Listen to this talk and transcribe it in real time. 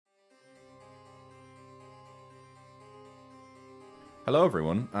Hello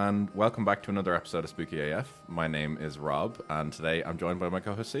everyone, and welcome back to another episode of Spooky AF. My name is Rob, and today I'm joined by my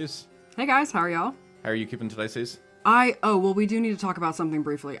co-host Suze. Hey guys, how are y'all? How are you keeping today, Suze? We do need to talk about something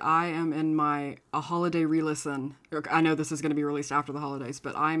briefly. I am in a holiday re-listen. I know this is going to be released after the holidays,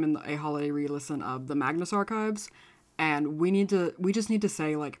 but I'm in a holiday re-listen of the Magnus Archives, and we just need to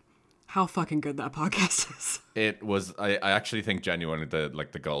say, like, how fucking good that podcast is. It was, I actually think genuinely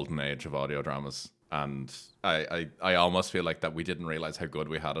the golden age of audio dramas. And I almost feel like that we didn't realize how good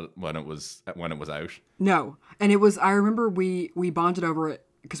we had it when it was out. No, and I remember we bonded over it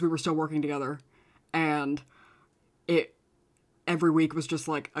because we were still working together, and it every week was just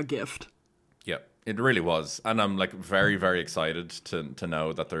like a gift. Yeah, it really was, and I'm like very, very excited to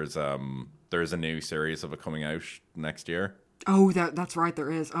know that there's a new series of it coming out next year. Oh, that's right,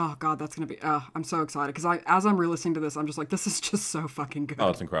 there is. Oh god, that's gonna be. I'm so excited because as I'm re-listening to this, I'm just like, this is just so fucking good. Oh,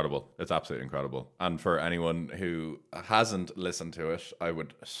 it's incredible! It's absolutely incredible. And for anyone who hasn't listened to it, I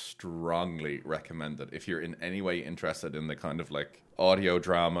would strongly recommend it. If you're in any way interested in the kind of like audio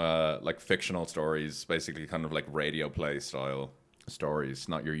drama, like fictional stories, basically kind of like radio play style stories,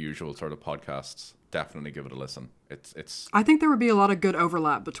 not your usual sort of podcasts, definitely give it a listen. It's I think there would be a lot of good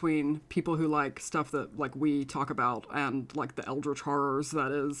overlap between people who like stuff that like we talk about and like the eldritch horrors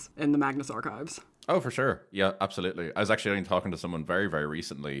that is in the Magnus Archives. Oh, for sure. Yeah, absolutely. I was actually only talking to someone very, very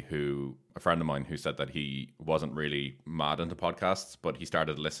recently a friend of mine who said that he wasn't really mad into podcasts, but he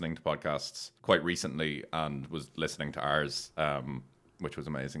started listening to podcasts quite recently and was listening to ours, which was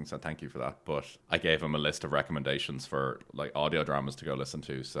amazing. So thank you for that. But I gave him a list of recommendations for like audio dramas to go listen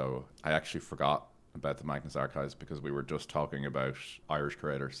to. So I actually forgot about the Magnus Archives because we were just talking about Irish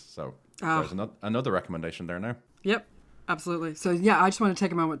creators. So there's another recommendation there now. Yep, absolutely. So yeah, I just want to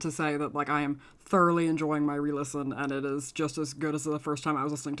take a moment to say that like I am thoroughly enjoying my re-listen, and it is just as good as the first time I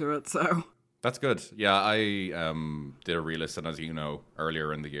was listening to it. So that's good. Yeah, I did a re-listen, as you know,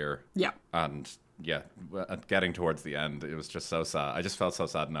 earlier in the year. Yeah. And yeah, getting towards the end, it was just so sad. I just felt so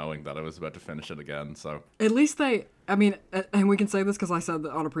sad knowing that I was about to finish it again. So at least and we can say this because I said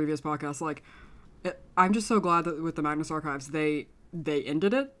that on a previous podcast, like, I'm just so glad that with the Magnus Archives, they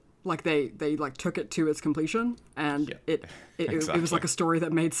ended it. Like, they like took it to its completion, and yeah, exactly. It was like a story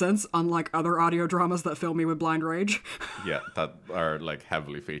that made sense, unlike other audio dramas that fill me with blind rage. Yeah, that are like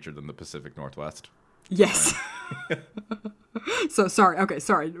heavily featured in the Pacific Northwest. Yes. So,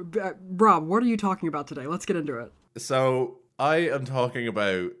 sorry. Rob, what are you talking about today? Let's get into it. So, I am talking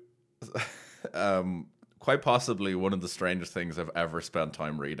about quite possibly one of the strangest things I've ever spent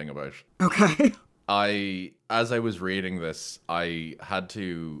time reading about. Okay. As I was reading this, I had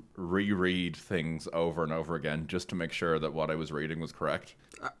to reread things over and over again just to make sure that what I was reading was correct.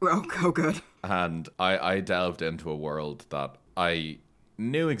 Oh, good. And I delved into a world that I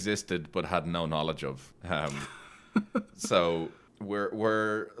knew existed but had no knowledge of. So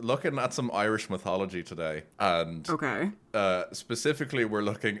we're looking at some Irish mythology today, and okay. Specifically we're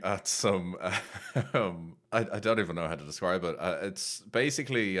looking at some I don't even know how to describe it. It's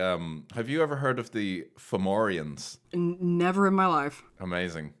basically have you ever heard of the Fomorians? Never in my life.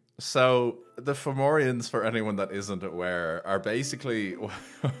 Amazing. So the Fomorians, for anyone that isn't aware, are basically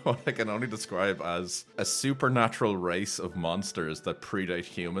what I can only describe as a supernatural race of monsters that predate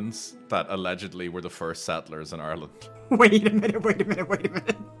humans that allegedly were the first settlers in Ireland. Wait a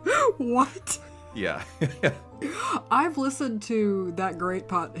minute. What? Yeah. I've listened to that great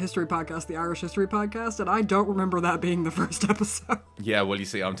history podcast, the Irish History Podcast, and I don't remember that being the first episode. Yeah, well, you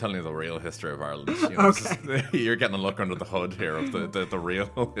see, I'm telling you the real history of Ireland. Okay. You're getting a look under the hood here of the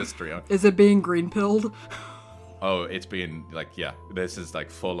real history. Is it being green-pilled? Oh, it's being, like, yeah, this is, like,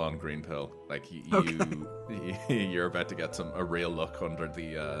 full-on green pill. Like, you're about to get a real look under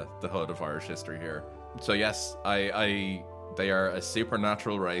the hood of Irish history here. So, yes, they are a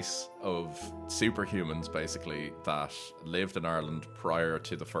supernatural race of superhumans, basically, that lived in Ireland prior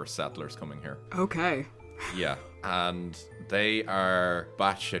to the first settlers coming here. Okay. Yeah, and they are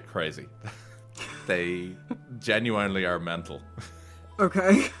batshit crazy. They genuinely are mental.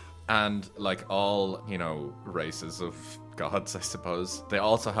 Okay. And like all, races of gods, I suppose, they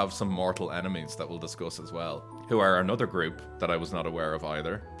also have some mortal enemies that we'll discuss as well, who are another group that I was not aware of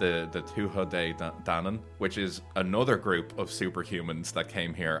either, the Tuatha De Danann, which is another group of superhumans that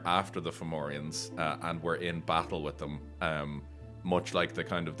came here after the Fomorians and were in battle with them, much like the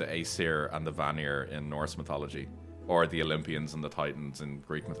kind of the Aesir and the Vanir in Norse mythology, or the Olympians and the Titans in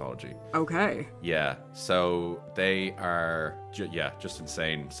Greek mythology. Okay. Yeah, so they are, just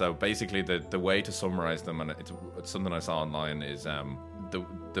insane. So basically the way to summarize them, and it's something I saw online, is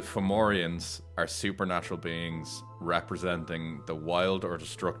the Fomorians are supernatural beings representing the wild or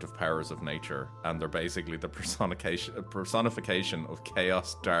destructive powers of nature, and they're basically the personification of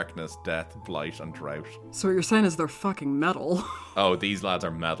chaos, darkness, death, blight, and drought. So what you're saying is they're fucking metal. Oh, these lads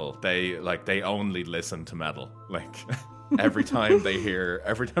are metal. They only listen to metal. Like every time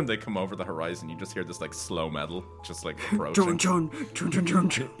they come over the horizon, you just hear this like slow metal, just like approaching. John.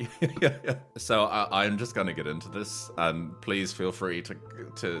 Yeah. So I'm just gonna get into this, and please feel free to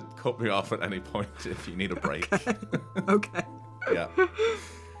cut me off at any point if you need a break. Okay. Yeah.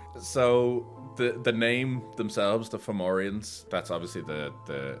 So the name themselves, the Fomorians, that's obviously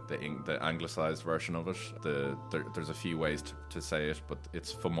the anglicized version of it. There's a few ways to say it, but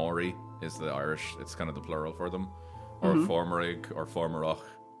it's Fomori is the Irish. It's kind of the plural for them, or Fomorig or Fomorach.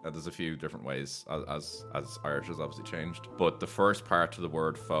 There's a few different ways as Irish has obviously changed. But the first part of the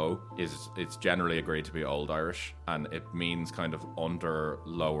word fo it's generally agreed to be Old Irish, and it means kind of under,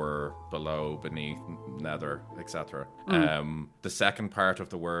 lower, below, beneath, nether, etc. The second part of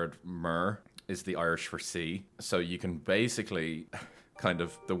the word mer is the Irish for sea. So you can basically kind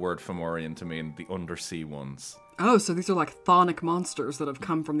of the word Fomorian to mean the undersea ones. Oh, so these are like chthonic monsters that have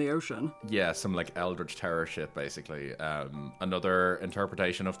come from the ocean. Yeah, some like eldritch terror shit, basically. Another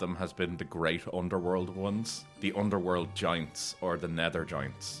interpretation of them has been the great underworld ones, the underworld giants, or the nether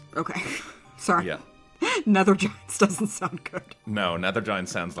giants. Okay. Sorry. Yeah. Nether giants doesn't sound good. No, nether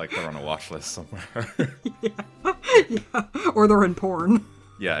giants sounds like they're on a watch list somewhere. Yeah. Or they're in porn.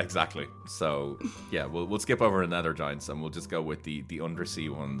 Yeah, exactly. So, yeah, we'll skip over the nether giants and we'll just go with the undersea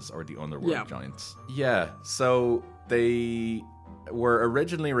ones, or the underworld giants. Yeah, so they were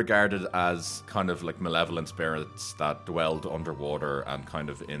originally regarded as kind of like malevolent spirits that dwelled underwater and kind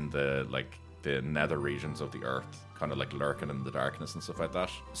of in the nether regions of the earth, kind of like lurking in the darkness and stuff like that.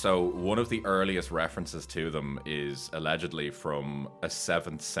 So one of the earliest references to them is allegedly from a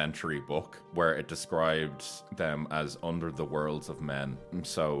 7th century book where it described them as under the worlds of men.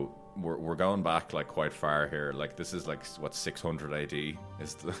 So we're going back like quite far here. Like this is like what 600 AD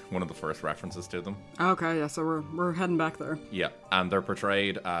is one of the first references to them. Okay, yeah, so we're heading back there. Yeah, and they're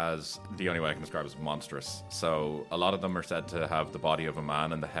portrayed as, the only way I can describe it, as monstrous. So a lot of them are said to have the body of a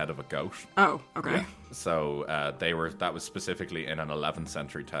man and the head of a goat. Oh, okay. Yeah. So that was specifically in an 11th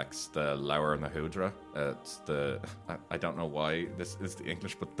century text, the Lower and the Hudra. It's I don't know why this is the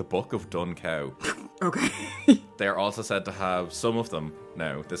English, but the Book of Dun Cow. Okay. They're also said to have, some of them,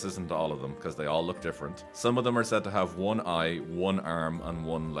 no, this isn't all of them because they all look different. Some of them are said to have one eye, one arm, and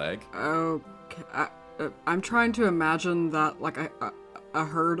one leg. Okay. I'm trying to imagine that like a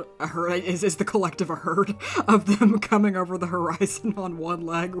herd is the collective a herd of them coming over the horizon on one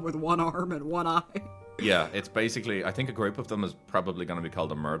leg with one arm and one eye. Yeah, it's basically, I think a group of them is probably going to be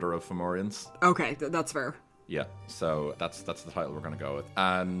called a murder of Fomorians. Okay, that's fair. Yeah, so that's the title we're going to go with.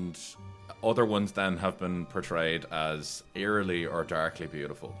 And other ones then have been portrayed as eerily or darkly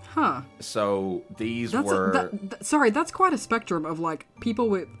beautiful. Huh. So these sorry, that's quite a spectrum of like people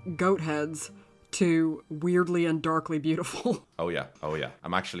with goat heads to weirdly and darkly beautiful. Oh yeah.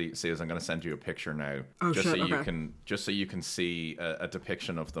 I'm actually, I'm going to send you a picture now. Oh just shit, so okay. Just so you can see a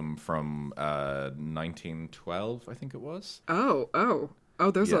depiction of them from 1912, I think it was. Oh,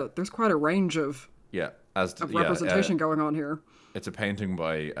 there's quite a range of representation going on here. It's a painting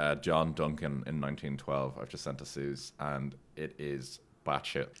by John Duncan in 1912. I've just sent to Suze, and it is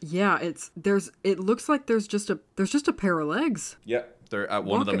batshit. Yeah, it looks like there's just a pair of legs. Yeah,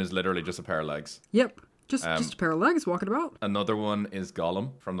 one of them is literally just a pair of legs. Yep, just a pair of legs walking about. Another one is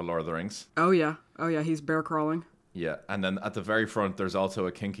Gollum from the Lord of the Rings. Oh yeah, he's bear crawling. Yeah, and then at the very front, there's also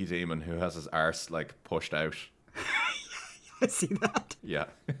a kinky demon who has his arse like pushed out. I see that. Yeah.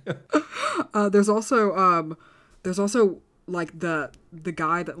 There's also like the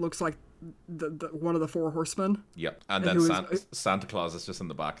guy that looks like the one of the four horsemen. Yep, and then Santa Claus is just in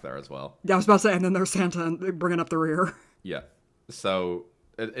the back there as well. Yeah, I was about to say, and then there's Santa bringing up the rear. Yeah, so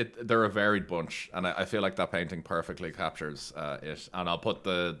they're a varied bunch, and I feel like that painting perfectly captures it. And I'll put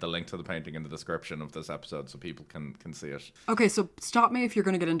the link to the painting in the description of this episode so people can see it. Okay, so stop me if you're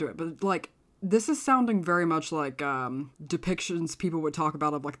going to get into it, but like this is sounding very much like depictions people would talk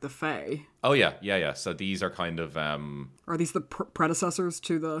about of like the Fae. Oh yeah. So these are kind of are these the predecessors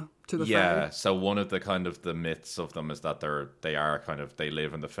to the Fae? Yeah. So one of the kind of the myths of them is that they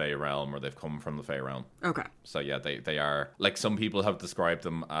live in the Fae realm, or they've come from the Fae realm. Okay. So yeah, they are, like, some people have described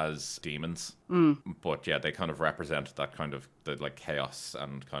them as demons, but yeah, they kind of represent that kind of the like chaos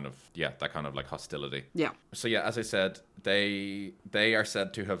and kind of that kind of like hostility. Yeah. So yeah, as I said, they are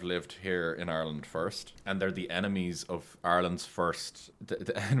said to have lived here in Ireland first, and they're the enemies of Ireland's first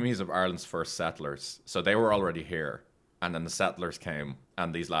settlers. So they were already here. And then the settlers came,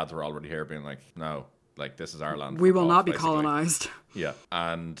 and these lads were already here being like, no, like, this is our land. We will off, not be basically. colonized. Yeah.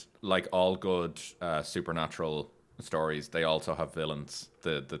 And like all good supernatural stories, they also have villains,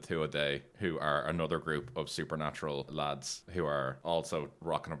 the Tuatha, who are another group of supernatural lads who are also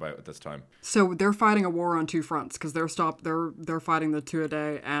rocking about at this time. So they're fighting a war on two fronts, because they're fighting the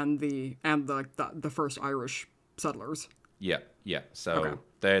Tuatha and the first Irish settlers. Yeah. So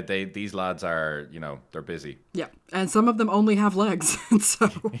they these lads are, they're busy. Yeah, and some of them only have legs, so...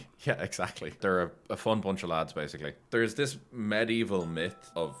 Yeah, exactly. They're a fun bunch of lads, basically. There's this medieval myth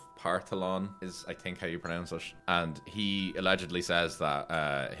of Partholon, is I think how you pronounce it. And he allegedly says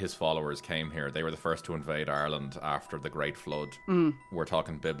that his followers came here. They were the first to invade Ireland after the Great Flood. We're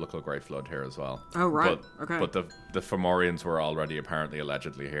talking biblical Great Flood here as well. Oh, right. Okay. But the Fomorians were already apparently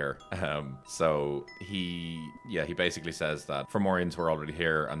allegedly here. So he basically says that Fomorians were already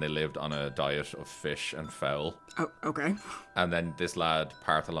here and they lived on a diet of fish and fowl. Oh, okay. And then this lad,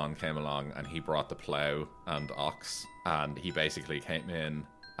 Partholon, came along and he brought the plough and ox. And he basically came in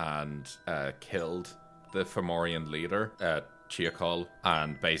and killed the Fomorian leader, Chiakol,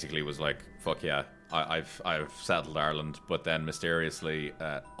 and basically was like, fuck yeah, I've settled Ireland. But then mysteriously,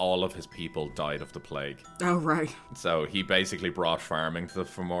 all of his people died of the plague. Oh, right. So he basically brought farming to the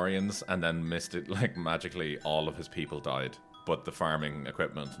Fomorians, and then magically all of his people died. But the farming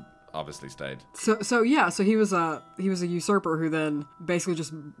equipment obviously stayed. So he was a usurper who then basically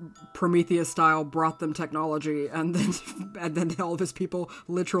just Prometheus style brought them technology, and then all of his people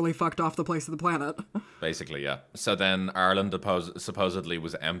literally fucked off the place of the planet. Basically, yeah. So then Ireland supposedly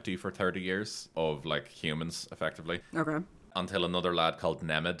was empty for 30 years of like humans, effectively. Okay. Until another lad called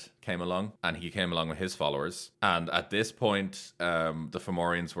Nemid came along, and he came along with his followers. And at this point, the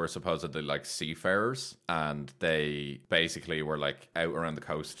Fomorians were supposedly like seafarers, and they basically were like out around the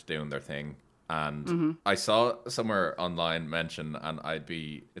coast doing their thing. And I saw somewhere online mention, and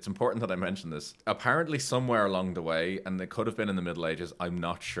it's important that I mention this. Apparently somewhere along the way, and it could have been in the Middle Ages, I'm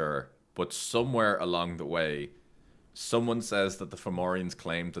not sure, but somewhere along the way, someone says that the Fomorians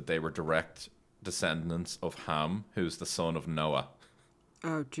claimed that they were direct descendants of Ham, who's the son of Noah.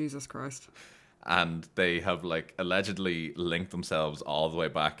 Oh, Jesus Christ. And they have like allegedly linked themselves all the way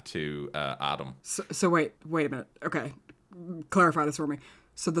back to Adam. So wait a minute. Okay, clarify this for me.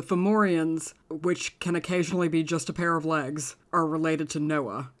 So the Fomorians, which can occasionally be just a pair of legs, are related to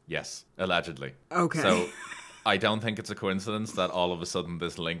Noah. Yes, allegedly. Okay. So I don't think it's a coincidence that all of a sudden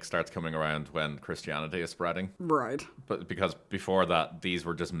this link starts coming around when Christianity is spreading. Right. But because before that, these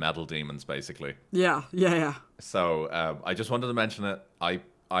were just metal demons, basically. Yeah. So I just wanted to mention it.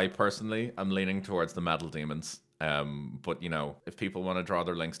 I personally am leaning towards the metal demons. But if people want to draw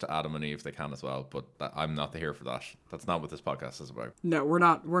their links to Adam and Eve, they can as well. But I'm not here for that. That's not what this podcast is about. No, we're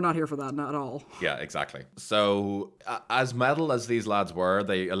not here for that, not at all. Yeah, exactly. So as metal as these lads were,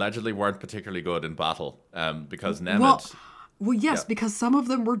 they allegedly weren't particularly good in battle. Because Nemid. Well, yes, yeah. Because some of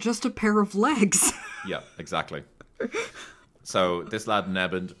them were just a pair of legs. Yeah, exactly. So this lad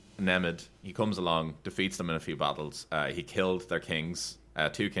Nemid, he comes along, defeats them in a few battles. He killed their kings,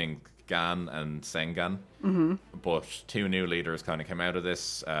 two kings, Gan and Sengan. But two new leaders kind of came out of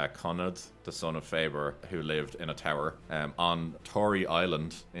this. Conrad, the son of Faber, who lived in a tower on Tory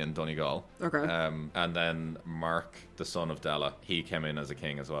Island in Donegal. Okay. And then Mark, the son of Della, he came in as a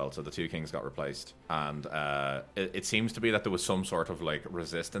king as well. So the two kings got replaced. And it seems to be that there was some sort of like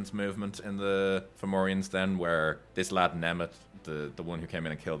resistance movement in the Fomorians then, where this lad Nemeth, the one who came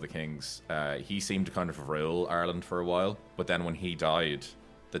in and killed the kings, he seemed to kind of rule Ireland for a while. But then when he died,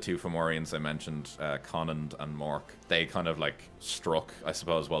 the two Fomorians I mentioned, Conand and Mork, they kind of like struck, I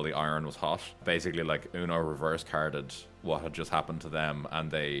suppose, while the iron was hot. Basically, like Uno reverse carded what had just happened to them, and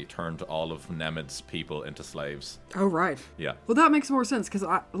they turned all of Nemed's people into slaves. Oh, right. Yeah. Well, that makes more sense because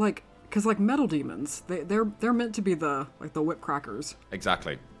metal demons, they're meant to be the whip crackers.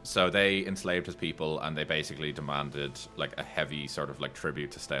 Exactly. So they enslaved his people, and they basically demanded like a heavy sort of like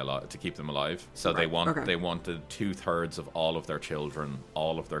tribute to stay alive, to keep them alive. So right. They wanted 2/3 of all of their children,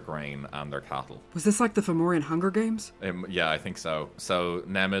 all of their grain, and their cattle. Was this like the Fomorian Hunger Games? Yeah, I think so. So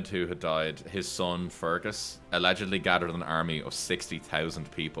Nemed, who had died, his son Fergus allegedly gathered an army of 60,000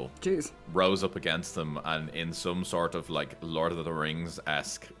 people. Jeez. Rose up against them, and in some sort of like Lord of the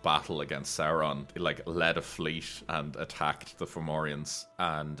Rings-esque battle against Sauron, like led a fleet and attacked the Fomorians.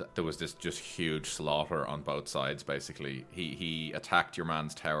 And there was this just huge slaughter on both sides, basically. He attacked your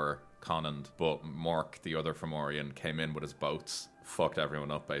man's tower, Conand, but Mork, the other Fomorian, came in with his boats, fucked everyone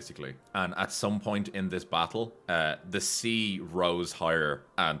up, basically. And at some point in this battle, the sea rose higher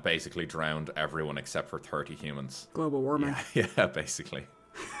and basically drowned everyone except for 30 humans. Global warming. Yeah, basically.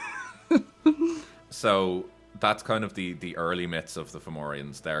 So that's kind of the early myths of the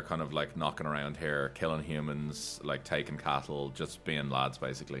Fomorians. They're kind of like knocking around here, killing humans, like taking cattle, just being lads,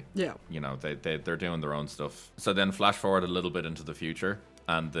 basically. Yeah. You know, they're doing their own stuff. So then flash forward a little bit into the future.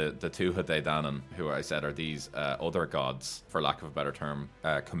 And the Tuatha Dé Danann, who I said are these other gods, for lack of a better term,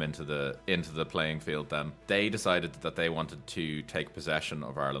 come into the playing field then. They decided that they wanted to take possession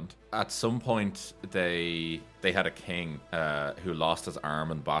of Ireland. At some point, they had a king who lost his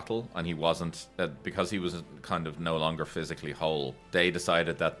arm in battle, and he wasn't, because he was kind of no longer physically whole, they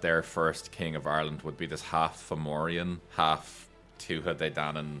decided that their first king of Ireland would be this half Fomorian, half Tuatha Dé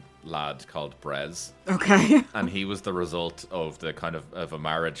Danann lad called Brez. Okay. And he was the result of the kind of a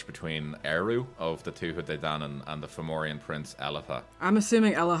marriage between Eru of the Tuatha Dé Danann and the Fomorian prince Elatha. I'm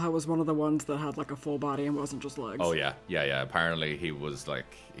assuming Elatha was one of the ones that had like a full body and wasn't just legs. Oh yeah. Apparently he was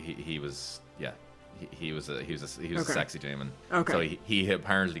like he was a sexy demon. Okay. So he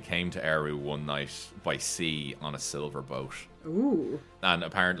apparently came to Eru one night by sea on a silver boat. Ooh. And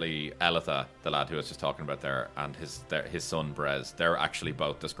apparently Elatha, the lad who I was just talking about there, and his son Brez, they're actually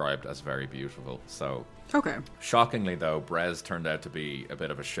both described as very beautiful. So okay. Shockingly though, Brez turned out to be a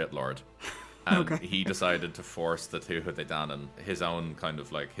bit of a shitlord. And okay. he decided to force the Tuatha Dé Danann, his own kind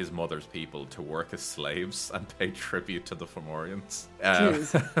of like his mother's people, to work as slaves and pay tribute to the Fomorians.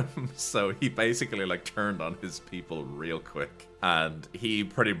 So he basically like turned on his people real quick, and he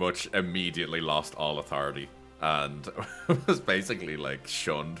pretty much immediately lost all authority and was basically like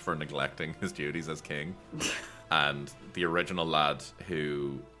shunned for neglecting his duties as king. And the original lad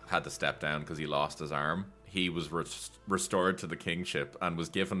who had to step down because he lost his arm, he was restored to the kingship and was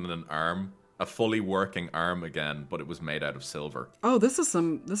given an arm, a fully working arm again, but it was made out of silver. Oh, this is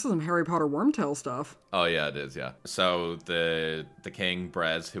some Harry Potter Wormtail stuff. Oh yeah, it is, yeah. So the king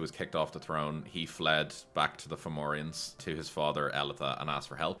Brez, who was kicked off the throne, he fled back to the Fomorians, to his father Elatha, and asked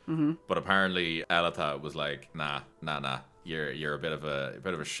for help. Mm-hmm. But apparently Elatha was like, nah. You're a bit of a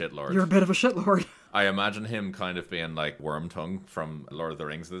shitlord. You're a bit of a shitlord. I imagine him kind of being like Wormtongue from Lord of the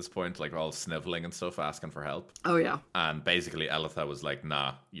Rings at this point, like all sniveling and stuff, asking for help. Oh, yeah. And basically Elatha was like,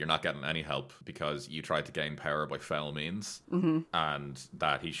 nah, you're not getting any help because you tried to gain power by foul means. Mm-hmm. And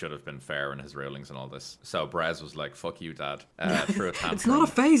that he should have been fair in his rulings and all this. So Brez was like, fuck you, Dad. Threw a tantrum. It's not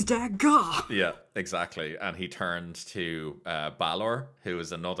a phase, Dad. Gah! Yeah, exactly. And he turned to Balor, who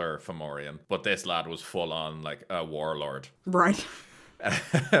is another Fomorian. But this lad was full on like a warlord. Right.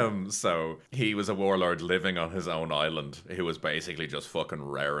 So he was a warlord living on his own island who was basically just fucking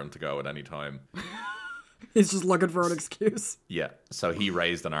raring to go at any time. He's just looking for an excuse. Yeah. So he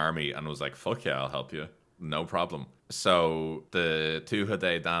raised an army and was like, fuck yeah, I'll help you. No problem. So the Tuatha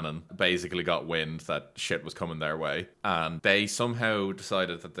Dé Danann basically got wind that shit was coming their way. And they somehow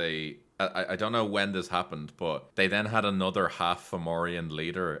decided that I don't know when this happened, but they then had another half Fomorian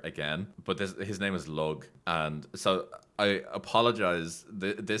leader again. But his name is Lug. And so I apologize.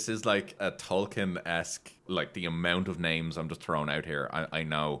 This is like a Tolkien-esque, like the amount of names I'm just throwing out here. I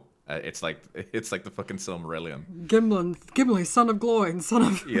know. It's like the fucking Silmarillion. Gimli, son of Gloin, son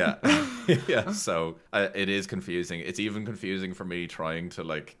of... Yeah. Yeah, so it is confusing. It's even confusing for me trying to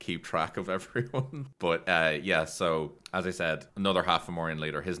like keep track of everyone. But yeah, so as I said, another half Fomorian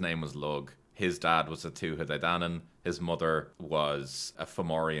leader, his name was Lug. His dad was a Tuatha Dé Danann. His mother was a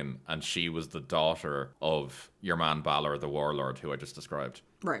Fomorian, and she was the daughter of your man Balor, the warlord, who I just described.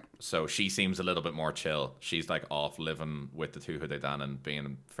 Right. So she seems a little bit more chill. She's like off living with the Tuatha Dé Danann,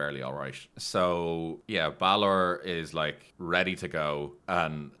 being fairly all right. So yeah, Balor is like ready to go,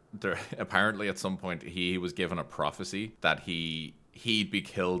 and apparently at some point he was given a prophecy that he'd be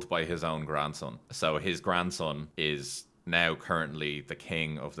killed by his own grandson. So his grandson is now currently the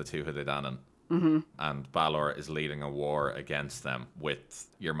king of the Tuatha Dé Danann. Mm-hmm. And Balor is leading a war against them with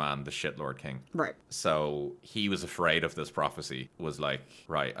your man, the shitlord king. Right. So he was afraid of this prophecy. Was like,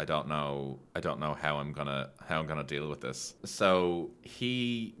 right, I don't know how I'm gonna deal with this. So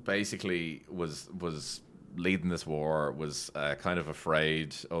he basically was leading this war, was kind of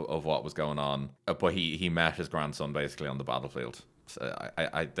afraid of what was going on. But he met his grandson basically on the battlefield. So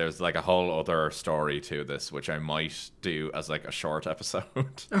I there's like a whole other story to this, which I might do as like a short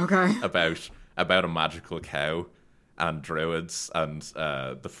episode. Okay. about a magical cow and druids and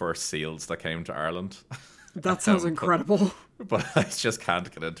the first seals that came to Ireland. That sounds incredible. But I just can't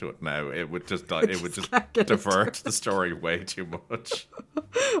get into it now. It would just divert the story way too much.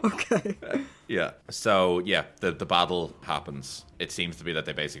 Okay. Yeah. So yeah, the battle happens. It seems to be that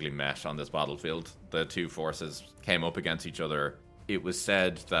they basically met on this battlefield. The two forces came up against each other. it was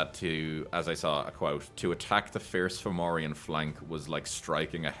said that as I saw a quote, to attack the fierce Fomorian flank was like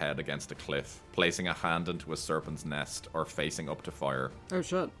striking a head against a cliff, placing a hand into a serpent's nest, or facing up to fire. Oh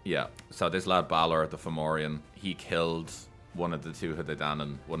shit. Yeah. So this lad Balor, the Fomorian, he killed one of the two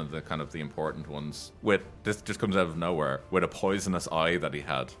Danan, one of the kind of the important ones, this just comes out of nowhere, with a poisonous eye that he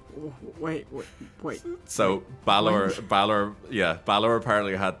had. Wait. So Balor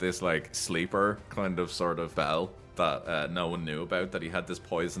apparently had this like sleeper kind of sort of bell that no one knew about, that he had this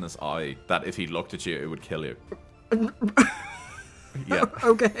poisonous eye that if he looked at you, it would kill you. Yeah.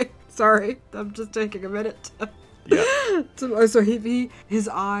 Okay. Sorry. I'm just taking a minute. Yeah. So his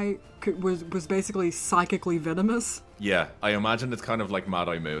eye was basically psychically venomous. Yeah, I imagine it's kind of like Mad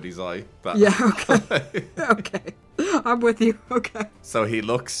Eye Moody's eye. Yeah, okay. Okay. I'm with you. Okay. So he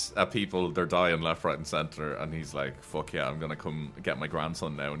looks at people, they're dying left, right, and centre, and he's like, fuck yeah, I'm going to come get my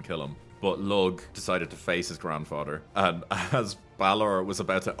grandson now and kill him. But Lug decided to face his grandfather, and as Balor was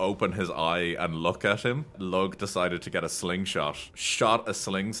about to open his eye and look at him, Lug decided to get a slingshot, shot a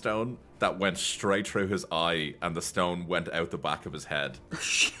sling stone that went straight through his eye, and the stone went out the back of his head.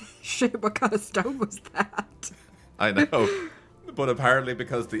 Shit, what kind of stone was that? I know. But apparently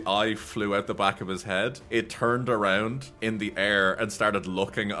because the eye flew out the back of his head, it turned around in the air and started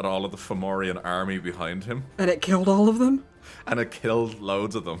looking at all of the Fomorian army behind him. And it killed all of them? And it killed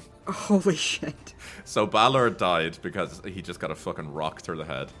loads of them. Holy shit. So Balor died because he just got a fucking rock through the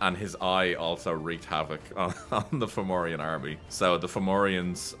head. And his eye also wreaked havoc on the Fomorian army. So the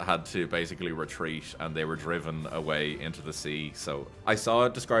Fomorians had to basically retreat, and they were driven away into the sea. So I saw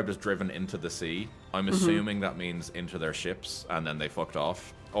it described as driven into the sea. I'm assuming that means into their ships, and then they fucked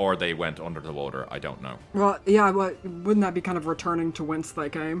off. Or they went under the water. I don't know. Well, yeah, wouldn't that be kind of returning to whence they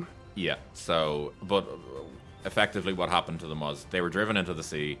came? Yeah, so, but effectively what happened to them was they were driven into the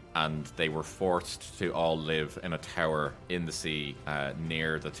sea, and they were forced to all live in a tower in the sea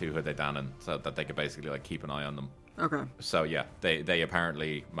near the Tuatha Dé Danann, so that they could basically like keep an eye on them. Okay. So yeah, they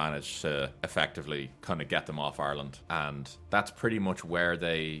apparently managed to effectively kind of get them off Ireland, and that's pretty much where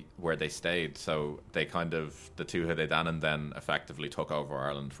they stayed. So they kind of, the Tuatha Dé Danann then effectively took over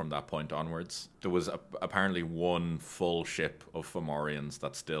Ireland from that point onwards. There was apparently one full ship of Fomorians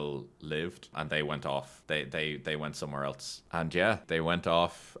that still lived, and they went off. They went somewhere else, and yeah, they went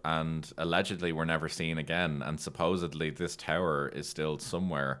off and allegedly were never seen again. And supposedly this tower is still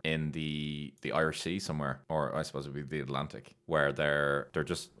somewhere in the Irish Sea somewhere, or I suppose it would be the Atlantic, where they're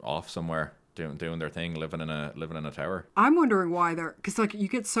just off somewhere doing their thing, living in a tower. I'm wondering why they're, because like you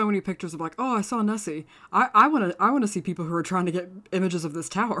get so many pictures of like, oh, I saw Nessie. I want to see people who are trying to get images of this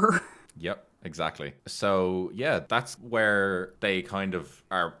tower. Yep. Exactly. So yeah, that's where they kind of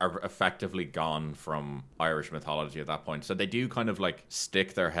are effectively gone from Irish mythology at that point. So they do kind of like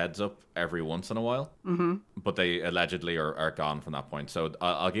stick their heads up every once in a while, but they allegedly are gone from that point. So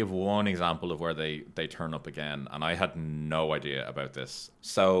I'll give one example of where they turn up again, and I had no idea about this.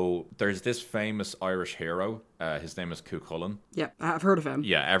 So there's this famous Irish hero. His name is Cuchulainn. Yeah, I've heard of him.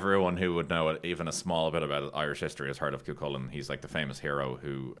 Yeah, everyone who would know even a small bit about Irish history has heard of Cuchulainn. He's like the famous hero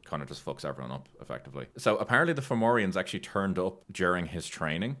who kind of just fucks everyone up, effectively. So apparently the Fomorians actually turned up during his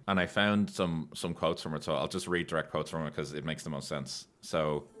training, and I found some quotes from it, so I'll just read direct quotes from it because it makes the most sense.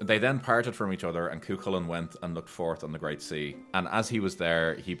 So they then parted from each other, and Cuchulainn went and looked forth on the great sea. And as he was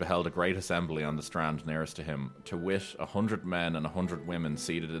there, he beheld a great assembly on the strand nearest to him, to wit 100 men and 100 women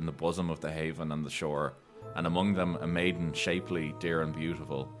seated in the bosom of the haven and the shore, and among them a maiden shapely, dear and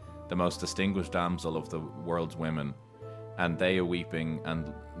beautiful, the most distinguished damsel of the world's women, and they a weeping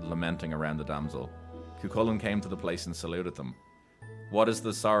and lamenting around the damsel. Cuchulainn came to the place and saluted them. What is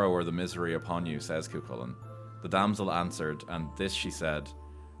the sorrow or the misery upon you, says Cuchulainn. The damsel answered, and this she said,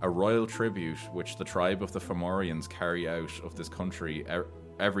 a royal tribute which the tribe of the Fomorians carry out of this country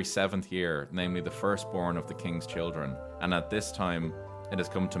every 7th year, namely the firstborn of the king's children, and at this time it has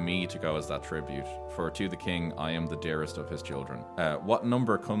come to me to go as that tribute, for to the king I am the dearest of his children. What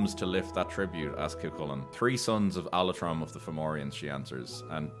number comes to lift that tribute, asked Cuchulainn. 3 sons of Alatrom of the Fomorians, she answers,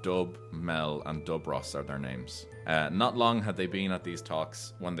 and Dub, Mel, and Dubros are their names. Not long had they been at these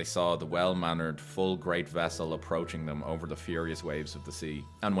talks when they saw the well-mannered, full great vessel approaching them over the furious waves of the sea.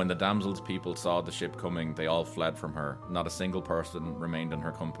 And when the damsel's people saw the ship coming, they all fled from her. Not a single person remained in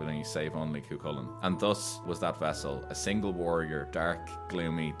her company, save only Cuchulainn. And thus was that vessel, a single warrior, dark,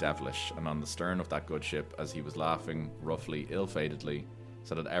 gloomy, devilish, and on the stern of that good ship, as he was laughing, roughly, ill-fatedly,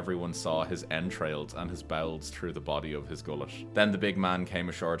 so that everyone saw his entrails and his bowels through the body of his gullet. Then the big man came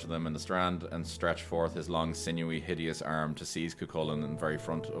ashore to them in the strand and stretched forth his long, sinewy, hideous arm to seize Cuchulainn in very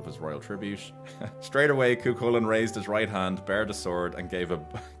front of his royal tribute. Straight away, Cuchulainn raised his right hand, bared a sword, and gave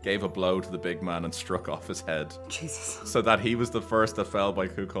a blow to the big man and struck off his head. Jesus. So that he was the first that fell by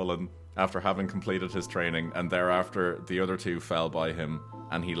Cuchulainn after having completed his training, and thereafter the other two fell by him,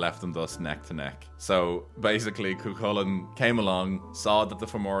 and he left them thus neck to neck. So basically, Cuchulainn came along, saw that the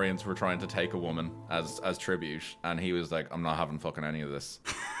Fomorians were trying to take a woman as tribute, and he was like, I'm not having fucking any of this.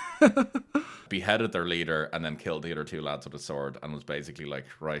 Beheaded their leader and then killed the other two lads with a sword, and was basically like,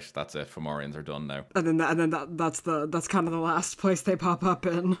 right, that's it, Fomorians are done now. And then that's kind of the last place they pop up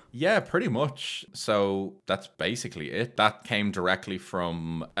in. Yeah, pretty much. So that's basically it. That came directly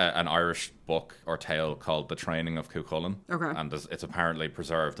from an Irish book or tale called The Training of Cuchulainn. Okay. And it's apparently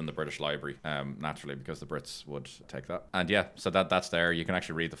preserved in the British Library, naturally, because the Brits would take that. And yeah, so that's there. You can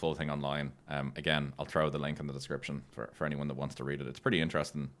actually read the full thing online. Again, I'll throw the link in the description for anyone that wants to read it. It's pretty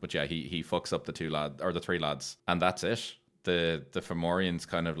interesting. But yeah, he fucks up the three lads, and that's it. The Fomorians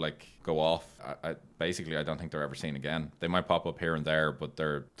kind of like go off. Basically, I don't think they're ever seen again. They might pop up here and there, but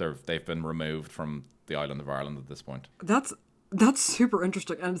they've been removed from the island of Ireland at this point. That's super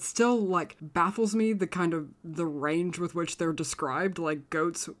interesting, and it still like baffles me the range with which they're described, like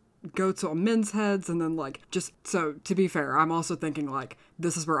goats on men's heads, and then like just so to be fair, I'm also thinking like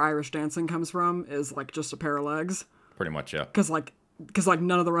this is where Irish dancing comes from, is like just a pair of legs. Pretty much, yeah. Because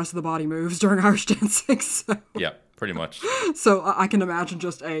none of the rest of the body moves during Irish dancing. So. Yeah, pretty much. So I can imagine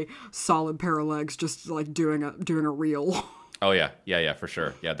just a solid pair of legs, just like doing a reel. Oh yeah, for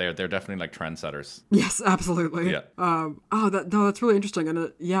sure. Yeah, they're definitely like trendsetters. Yes, absolutely. Yeah. That's really interesting,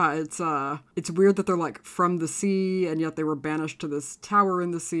 and it's weird that they're like from the sea, and yet they were banished to this tower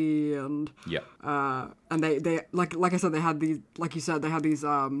in the sea, and and they like I said, they had these, like you said, they had these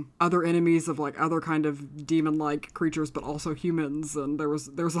other enemies of like other kind of demon-like creatures, but also humans, and there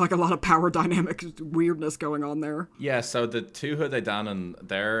was like a lot of power dynamic weirdness going on there. Yeah, so the Tuatha Dé Danann,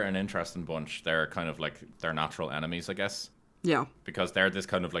 they're an interesting bunch. They're kind of like their natural enemies, I guess. Yeah. Because they're this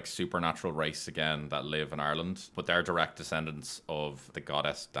kind of like supernatural race again that live in Ireland, but they're direct descendants of the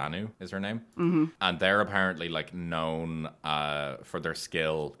goddess Danu, is her name. Mm-hmm. And they're apparently like known for their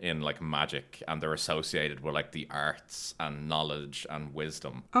skill in like magic, and they're associated with like the arts and knowledge and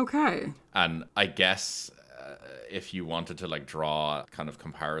wisdom. Okay. And I guess if you wanted to like draw kind of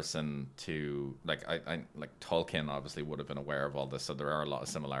comparison to like I like Tolkien obviously would have been aware of all this, so there are a lot of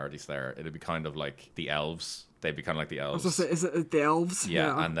similarities there. It'd be kind of like the elves. They'd be kind of like the elves. I was gonna say, is it the elves?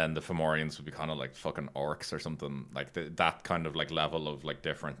 Yeah, and then the Fomorians would be kind of like fucking orcs or something. Like that kind of like level of like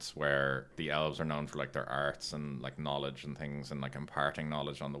difference, where the elves are known for like their arts and like knowledge and things and like imparting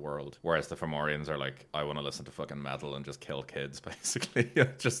knowledge on the world. Whereas the Fomorians are like, I want to listen to fucking metal and just kill kids, basically.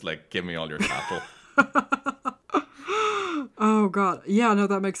 Just like, give me all your cattle. Oh god, yeah, no,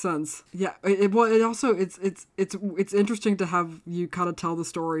 that makes sense. Yeah, it's interesting to have you kind of tell the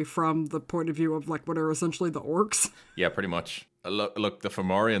story from the point of view of like what are essentially the orcs. Yeah, pretty much. Look, the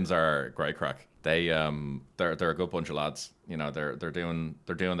Fomorians are great crack. They're a good bunch of lads. You know, they're doing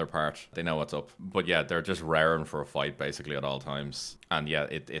their part. They know what's up. But yeah, they're just raring for a fight basically at all times. And yeah,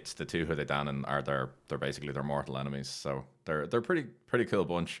 it's the Tuatha Dé Danann are they're basically their mortal enemies. So they're pretty cool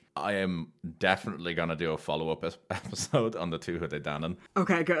bunch. I am definitely gonna do a follow-up episode on the Tuatha Dé Danann.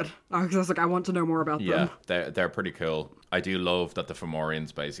 Okay, good. I was like, I want to know more about them. Yeah, they're pretty cool. I do love that the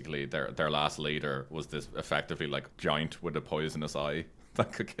Fomorians basically their last leader was this effectively like giant with a poisonous eye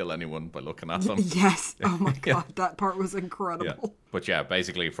that could kill anyone by looking at them. Yes. Oh my god, that part was incredible. Yeah. But yeah,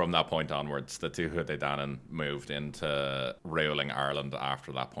 basically from that point onwards, the Tuatha Dé Danann moved into ruling Ireland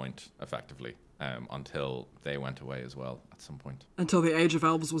after that point, effectively, until they went away as well at some point. Until the Age of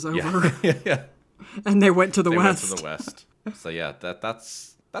Elves was over. Yeah. And they went to the west. Went to the west. So yeah,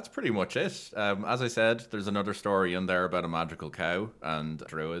 that's pretty much it. As I said, there's another story in there about a magical cow and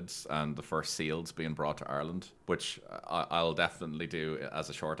druids and the first seals being brought to Ireland, which I'll definitely do as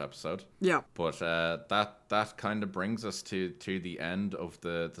a short episode. Yeah. But that kind of brings us to the end of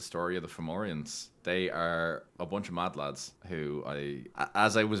the story of the Fomorians. They are a bunch of mad lads who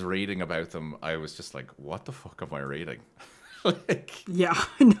as I was reading about them, I was just like, what the fuck am I reading? Yeah.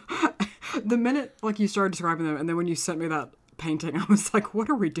 The minute like you started describing them, and then when you sent me that painting, I was like, what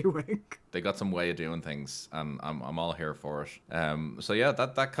are we doing? They got some way of doing things, and I'm all here for it. So yeah,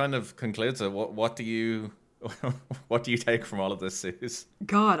 that kind of concludes it. What do you take from all of this, Suze?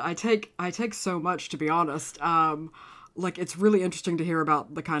 God, I take so much, to be honest. Like, it's really interesting to hear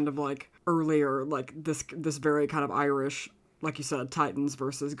about the kind of like earlier, like this very kind of Irish like you said, Titans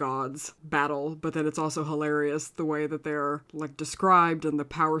versus gods battle, but then it's also hilarious the way that they're like described and the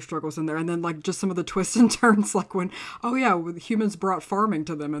power struggles in there, and then like just some of the twists and turns, like when, oh yeah, humans brought farming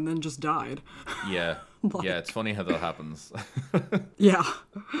to them and then just died. Yeah. Like, yeah, it's funny how that happens. Yeah.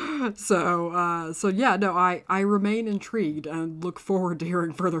 So yeah, no, I remain intrigued and look forward to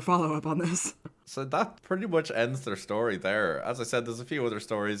hearing further follow-up on this. So that pretty much ends their story there. As I said, there's a few other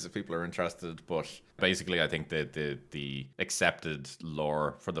stories if people are interested, but basically I think the accepted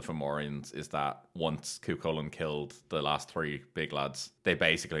lore for the Fomorians is that once Cuchulainn killed the last three big lads, they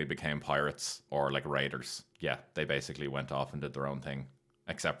basically became pirates or like raiders. Yeah, they basically went off and did their own thing,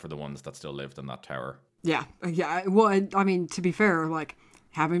 except for the ones that still lived in that tower. Yeah. Well, I mean, to be fair, like,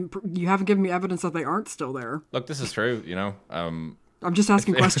 you haven't given me evidence that they aren't still there. Look, this is true, you know. I'm just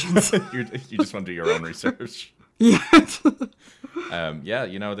asking questions. You just want to do your own research. Yeah. Yeah,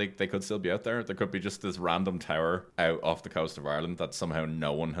 you know, they could still be out there. There could be just this random tower out off the coast of Ireland that somehow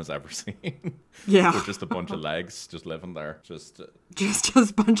no one has ever seen. Yeah. With just a bunch of legs just living there. Just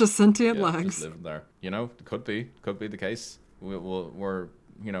a bunch of sentient legs. Just living there. You know, it could be the case. We're,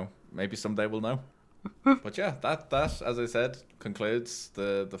 you know, maybe someday we'll know. But yeah, that as I said concludes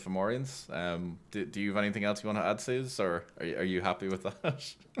the Fomorians. Do you have anything else you want to add, Suze, or are you happy with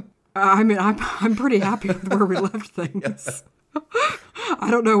that? I mean, I'm pretty happy with where we left things. Yeah. I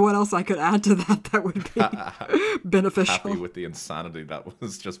don't know what else I could add to that would be beneficial. Happy with the insanity that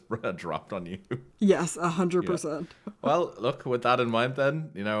was just dropped on you. Yes, 100%. Yeah. Well, look, with that in mind then,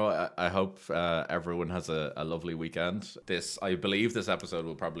 you know, I hope everyone has a lovely weekend. I believe this episode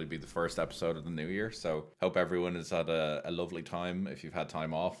will probably be the first episode of the new year, so hope everyone has had a lovely time. If you've had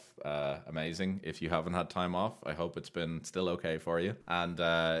time off, amazing. If you haven't had time off, I hope it's been still okay for you. And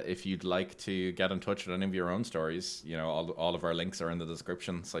if you'd like to get in touch with any of your own stories, you know, all of our links are in the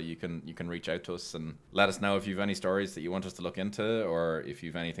description, so you can reach out to us and let us know if you've any stories that you want us to look into, or if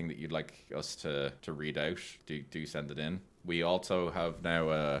you've anything that you'd like us to read out. Do send it in. We also have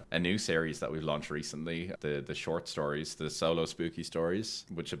now a new series that we've launched recently, the short stories, the solo spooky stories,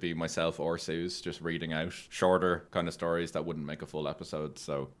 which would be myself or Suze just reading out shorter kind of stories that wouldn't make a full episode.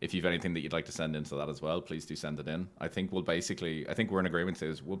 So if you've anything that you'd like to send into that as well, please do send it in. I think we're in agreement,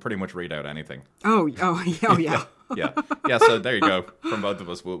 Suze. We'll pretty much read out anything. Oh yeah. Yeah, so there you go. From both of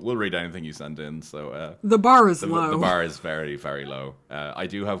us, we'll read anything you send in. So the bar is low. The bar is very, very low. I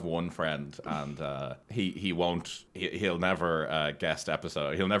do have one friend, and he'll never guest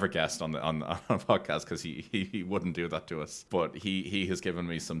episode. He'll never guest on a podcast because he wouldn't do that to us. But he has given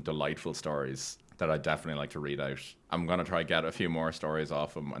me some delightful stories that I definitely like to read out. I'm gonna try get a few more stories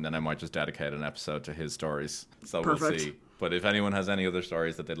off him, and then I might just dedicate an episode to his stories. So Perfect. We'll see. But if anyone has any other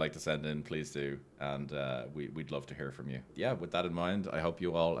stories that they'd like to send in, please do. And we'd love to hear from you. Yeah, with that in mind, I hope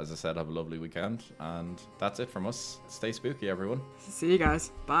you all, as I said, have a lovely weekend. And that's it from us. Stay spooky, everyone. See you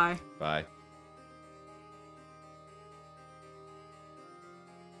guys. Bye. Bye.